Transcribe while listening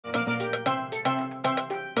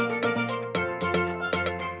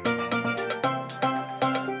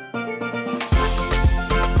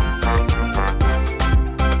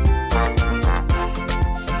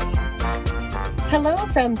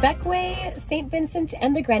from Beckway, St. Vincent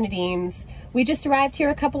and the Grenadines. We just arrived here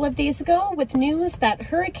a couple of days ago with news that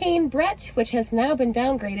Hurricane BRET, which has now been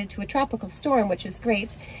downgraded to a tropical storm, which is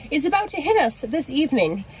great, is about to hit us this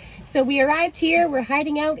evening. So we arrived here, we're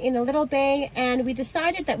hiding out in a little bay, and we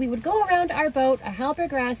decided that we would go around our boat, a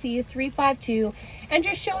Hallberg Rassy 352, and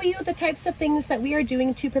just show you the types of things that we are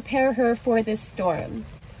doing to prepare her for this storm.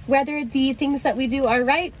 Whether the things that we do are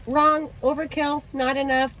right, wrong, overkill, not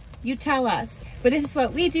enough, you tell us. But this is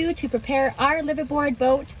what we do to prepare our liveaboard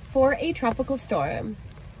boat for a tropical storm.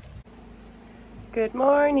 Good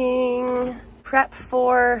morning. Prep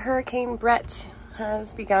for Hurricane BRET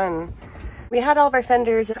has begun. We had all of our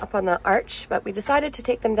fenders up on the arch, but we decided to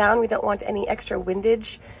take them down. We don't want any extra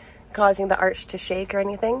windage causing the arch to shake or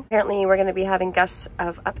anything. Apparently we're going to be having gusts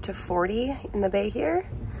of up to 40 in the bay here.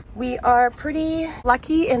 We are pretty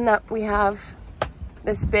lucky in that we have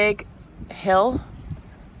this big hill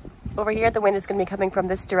over here. The wind is going to be coming from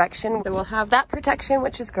this direction. So we'll have that protection,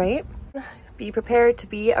 which is great. Be prepared to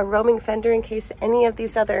be a roaming fender in case any of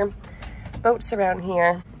these other boats around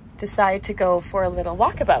here decide to go for a little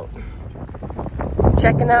walkabout.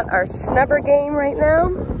 Checking out our snubber game right now.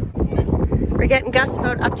 We're getting gusts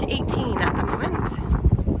about up to 18 at the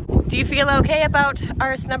moment. Do you feel okay about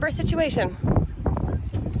our snubber situation?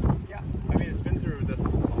 Yeah, I mean it's been through this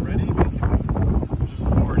already basically, which is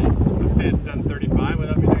 40. I'd say it's done 35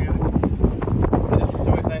 without me doing anything. It's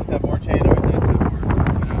always nice to have more chain, always nice to have more,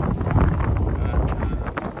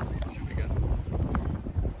 should be good.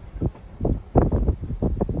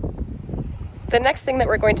 The next thing that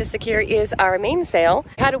we're going to secure is our mainsail.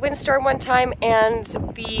 We had a windstorm one time and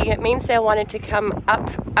the mainsail wanted to come up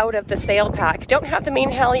out of the sail pack. Don't have the main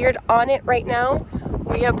halyard on it right now.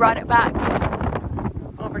 We have brought it back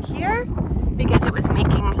over here because it was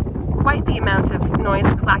making quite the amount of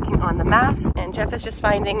noise clacking on the mast. And Jeff is just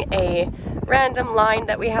finding a random line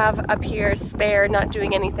that we have up here spare, not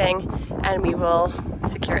doing anything, and we will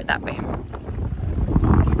secure it that way.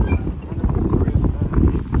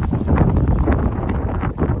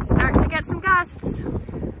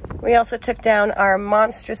 We also took down our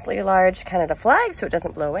monstrously large Canada flag so it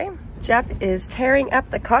doesn't blow away. Jeff is tearing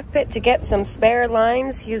up the cockpit to get some spare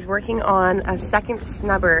lines. He's working on a second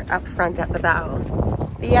snubber up front at the bow.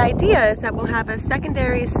 The idea is that we'll have a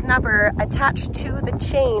secondary snubber attached to the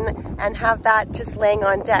chain and have that just laying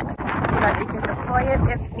on decks so that we can deploy it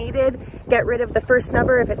if needed, get rid of the first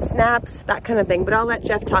snubber if it snaps, that kind of thing. But I'll let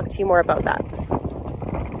Jeff talk to you more about that.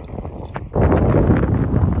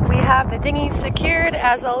 We have the dinghy secured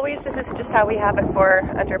as always. This is just how we have it for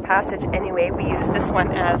under passage anyway. We use this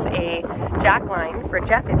one as a jack line for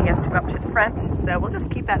Jeff if he has to go up to the front. So we'll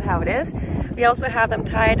just keep that how it is. We also have them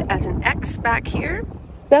tied as an X back here.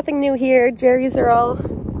 Nothing new here. Jerry's are all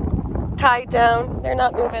tied down. They're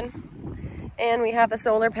not moving. And we have the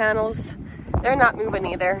solar panels. They're not moving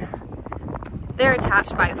either. They're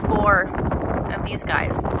attached by 4 of these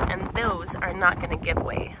guys, and those are not going to give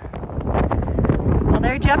way. Well,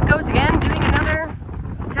 there Jeff goes again, doing another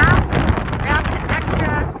task, wrapping an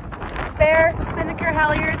extra spare spinnaker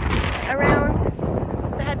halyard around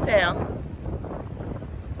the head sail.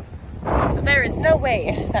 So there is no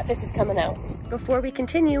way that this is coming out. Before we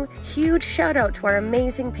continue, huge shout out to our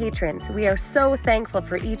amazing patrons. We are so thankful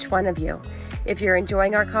for each one of you. If you're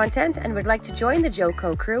enjoying our content and would like to join the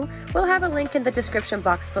Joco crew, we'll have a link in the description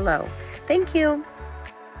box below. Thank you.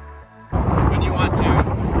 When you want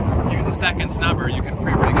to use a second snubber, you can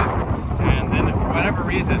pre-rig it, and then if for whatever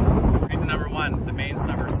reason number 1, the main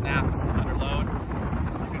snubber snaps under load,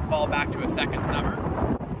 you can fall back to a second snubber.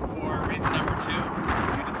 Or reason number 2,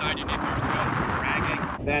 you decide you need more scope,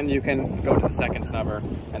 dragging, then you can go to the second snubber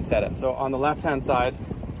and set it. So on the left hand side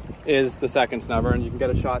is the second snubber, and you can get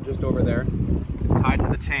a shot just over there. It's tied to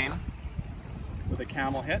the chain with a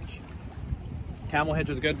camel hitch. Camel hitch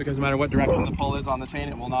is good because no matter what direction the pull is on the chain,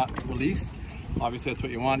 it will not release. Obviously that's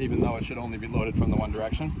what you want, even though it should only be loaded from the one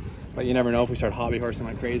direction. But you never know, if we start hobby horsing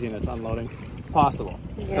like crazy and it's unloading, it's possible.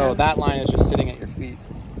 Yeah. So that line is just sitting at your feet.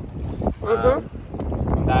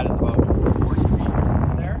 And that is about 40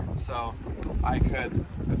 feet there. So I could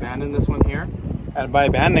abandon this one here. And by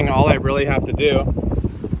abandoning, all I really have to do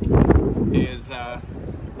is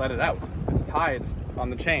let it out. It's tied on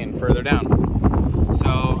the chain further down.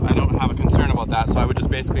 So I don't have a concern about that. So I would just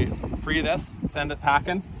basically free this, send it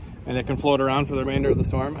packing, and it can float around for the remainder of the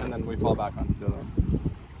storm, and then we fall back onto the other one.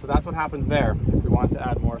 So that's what happens there if we want to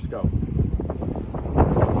add more scope.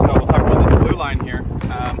 So we'll talk about this blue line here.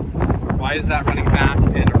 Why is that running back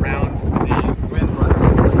and around the windlass?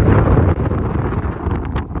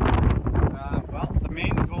 Well, the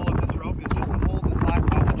main goal of this rope is just to hold the slack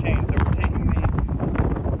off the chain. So we're taking the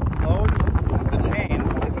load of the chain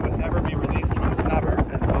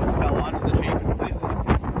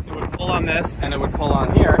on this and it would pull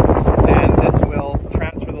on here, and this will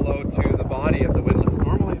transfer the load to the body of the windlass.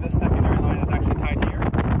 Normally this secondary line is actually tied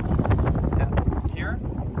here,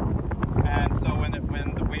 and so when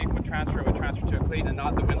the weight would transfer, it would transfer to a cleat and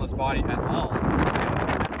not the windlass body at all.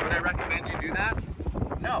 Would I recommend you do that?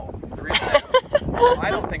 No. The reason is, I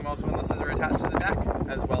don't think most windlasses are attached to the deck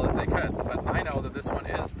as well as they could, but I know that this one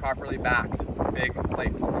is properly backed, big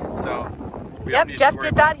plates. So yep, Jeff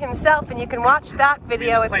did that himself, and you can watch that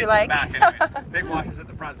video if you like. Anyway. Big washers at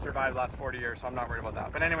the front survived the last 40 years, so I'm not worried about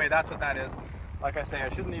that. But anyway, that's what that is. Like I say, I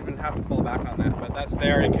shouldn't even have to pull back on that, but that's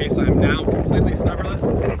there in case I'm now completely snubberless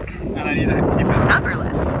and I need to keep it.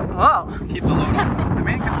 Snubberless? Whoa. Keep the load off. The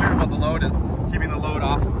main concern about the load is keeping the load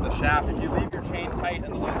off of the shaft. If you leave your chain tight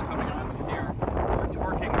and the load's coming onto here, you're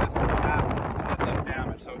torquing this shaft and it does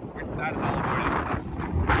damage. So that is all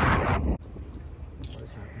avoided.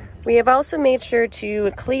 We have also made sure to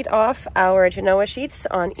cleat off our Genoa sheets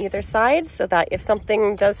on either side so that if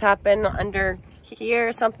something does happen under here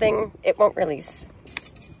or something, it won't release.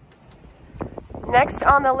 Next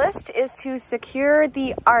on the list is to secure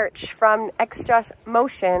the arch from extra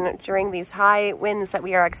motion during these high winds that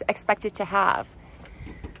we are expected to have.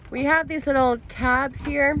 We have these little tabs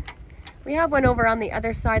here. We have one over on the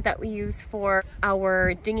other side that we use for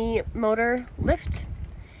our dinghy motor lift.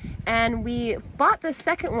 And we bought the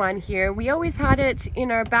second one here. We always had it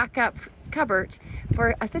in our backup cupboard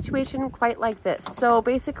for a situation quite like this. So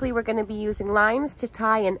basically we're going to be using lines to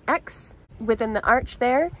tie an X within the arch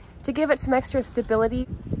there to give it some extra stability,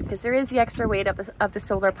 because there is the extra weight of the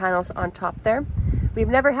solar panels on top there. We've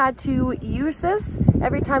never had to use this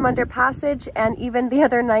every time under passage, and even the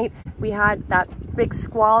other night we had that big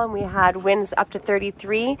squall and we had winds up to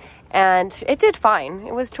 33 and it did fine.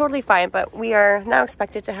 It was totally fine, but we are now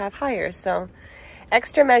expected to have higher, so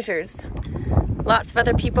extra measures. Lots of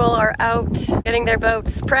other people are out getting their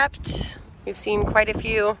boats prepped. We've seen quite a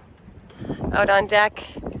few out on deck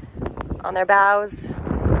on their bows.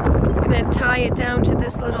 Just gonna tie it down to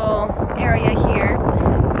this little area here.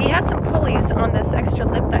 We have some pulleys on this extra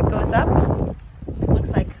lip that goes up. It looks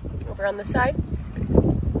like over on the side.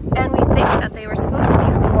 And we think that they were supposed to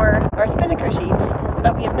be for our spinnaker sheets,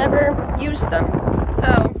 but we have never used them.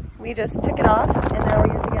 So we just took it off and now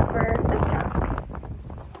we're using it for this task.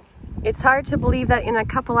 It's hard to believe that in a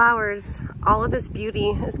couple hours, all of this beauty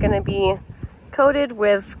is going to be coated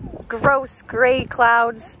with gross gray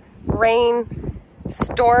clouds, rain,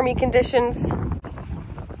 stormy conditions.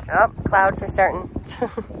 Oh, clouds are starting.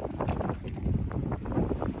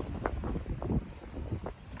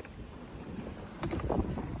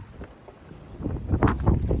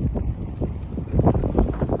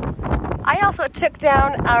 I also took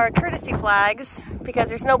down our courtesy flags because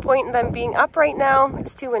there's no point in them being up right now.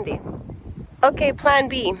 It's too windy. Okay, plan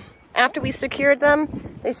B. After we secured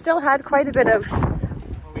them, they still had quite a bit of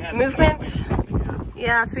movement.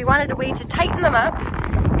 Yeah, so we wanted a way to tighten them up.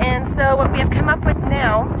 And so what we have come up with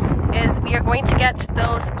now is we are going to get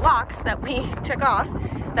those blocks that we took off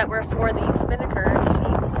that were for the spinnaker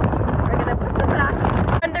sheets. We're going to put them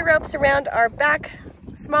back on the ropes around our back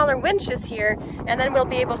smaller winches here, and then we'll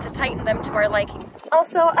be able to tighten them to our likings.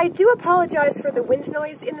 Also, I do apologize for the wind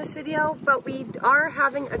noise in this video, but we are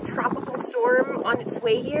having a tropical storm on its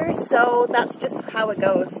way here, so that's just how it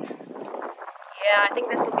goes. Yeah, I think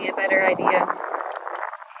this will be a better idea.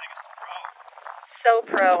 So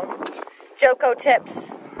pro. Joco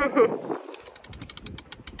tips.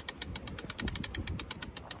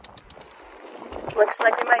 Looks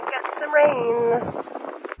like we might get some rain.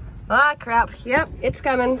 Ah, crap. Yep, it's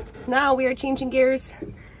coming. Now we are changing gears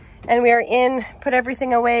and we are in put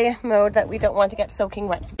everything away mode that we don't want to get soaking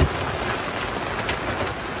wet.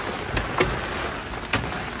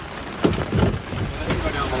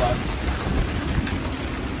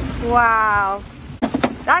 Wow.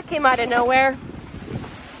 That came out of nowhere.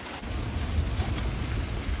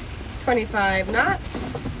 25 knots.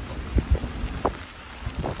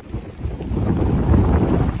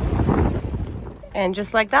 And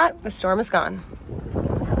just like that, the storm is gone.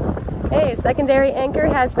 Hey, secondary anchor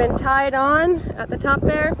has been tied on at the top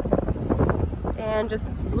there. And just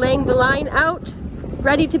laying the line out,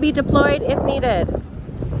 ready to be deployed if needed.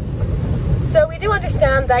 So we do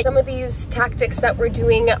understand that some of these tactics that we're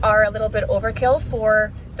doing are a little bit overkill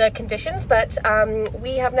for the conditions, but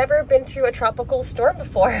we have never been through a tropical storm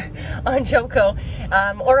before on Joco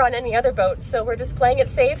or on any other boat. So we're just playing it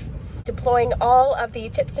safe, deploying all of the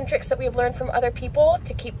tips and tricks that we've learned from other people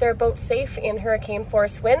to keep their boat safe in hurricane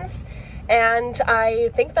force winds. And I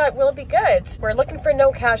think that will be good. We're looking for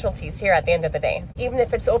no casualties here at the end of the day. Even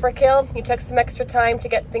if it's overkill, you took some extra time to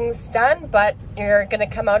get things done, but you're gonna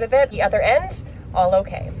come out of it the other end all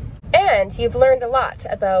okay. And you've learned a lot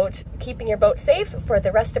about keeping your boat safe for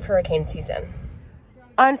the rest of hurricane season.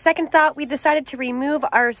 On second thought, we decided to remove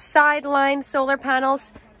our sideline solar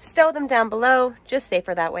panels, stow them down below, just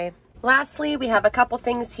safer that way. Lastly, we have a couple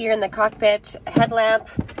things here in the cockpit: a headlamp,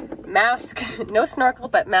 mask, no snorkel,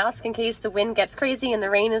 but mask in case the wind gets crazy and the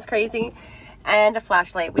rain is crazy, and a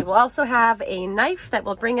flashlight. We will also have a knife that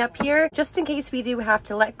we'll bring up here just in case we do have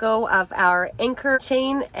to let go of our anchor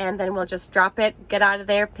chain, and then we'll just drop it, get out of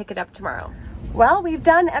there, pick it up tomorrow. Well, we've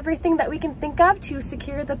done everything that we can think of to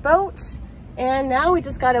secure the boat, and now we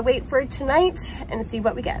just gotta wait for tonight and see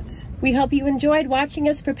what we get. We hope you enjoyed watching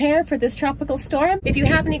us prepare for this tropical storm. If you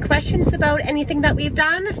have any questions about anything that we've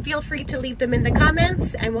done, feel free to leave them in the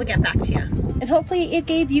comments and we'll get back to you. And hopefully it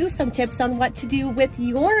gave you some tips on what to do with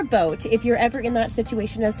your boat if you're ever in that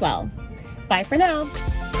situation as well. Bye for now.